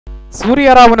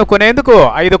సూర్యారావును కొనేందుకు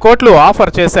 5 కోట్లు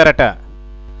ఆఫర్ చేశారట.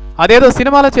 అదేదో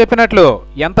సినిమాలో చెప్పినట్లు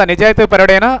ఎంత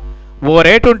నిజాయితీపరుడైనా ఓ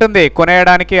రేటు ఉంటుంది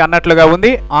కొనేయడానికి అన్నట్లుగా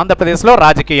ఉంది ఆంధ్రప్రదేశ్లో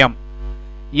రాజకీయం.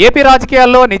 ఏపీ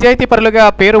రాజకీయాల్లో నిజాయితీపరులుగా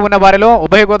పేరు ఉన్న వారిలో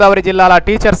ఉభయ గోదావరి జిల్లాల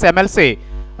టీచర్స్ ఎమ్మెల్సీ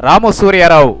రాము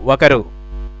సూర్యారావు ఒకరు.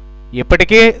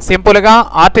 ఇప్పటికీ సింపుల్గా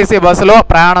ఆర్టీసీ బస్సులో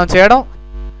ప్రయాణం చేయడం,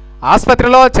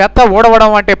 ఆసుపత్రిలో చెత్త ఊడవడం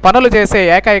వంటి పనులు చేసే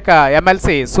ఏకైక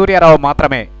ఎమ్మెల్సీ సూర్యారావు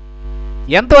మాత్రమే.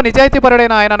 ఎంతో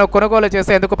నిజాయితీపరుడైన ఆయనను కొనుగోలు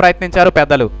చేసేందుకు ప్రయత్నించారు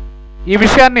పెద్దలు. ఈ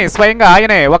విషయాన్ని స్వయంగా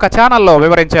ఆయనే ఒక ఛానల్లో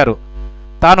వివరించారు.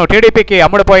 తాను టీడీపీకి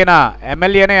అమ్ముడుపోయిన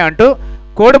ఎమ్మెల్యేనే అంటూ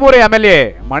కోడుమూరు ఎమ్మెల్యే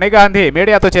మణిగాంధీ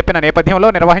మీడియాతో చెప్పిన నేపథ్యంలో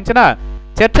నిర్వహించిన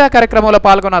చర్చా కార్యక్రమంలో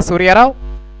పాల్గొన్న సూర్యారావు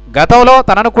గతంలో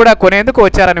తనను కూడా కొనేందుకు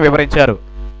వచ్చారని వివరించారు.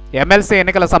 ఎమ్మెల్సీ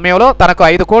ఎన్నికల సమయంలో తనకు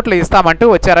 5 కోట్లు ఇస్తామంటూ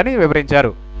వచ్చారని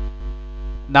వివరించారు.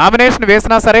 నామినేషన్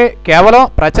వేసినా సరే కేవలం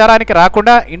ప్రచారానికి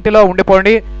రాకుండా ఇంటిలో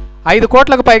ఉండిపోండి, 5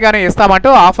 కోట్లకు పైగానే ఇస్తామంటూ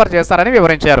ఆఫర్ చేస్తారని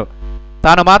వివరించారు.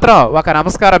 తాను మాత్రం ఒక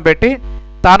నమస్కారం పెట్టి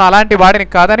తాను అలాంటి వాడిని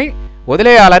కాదని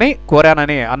వదిలేయాలని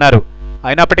కోరానని అన్నారు.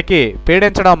 అయినప్పటికీ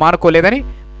పీడించడం మానుకోలేదని,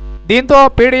 దీంతో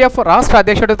పీడీఎఫ్ రాష్ట్ర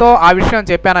అధ్యక్షుడితో ఆ విషయం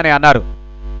చెప్పానని అన్నారు.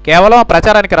 కేవలం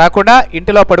ప్రచారానికి రాకుండా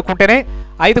ఇంటిలో పడుకుంటేనే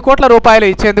 5 కోట్ల రూపాయలు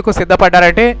ఇచ్చేందుకు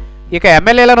సిద్ధపడ్డారంటే ఇక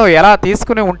ఎమ్మెల్యేలను ఎలా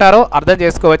తీసుకుని ఉంటారో అర్థం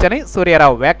చేసుకోవచ్చని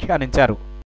సూర్యారావు వ్యాఖ్యానించారు.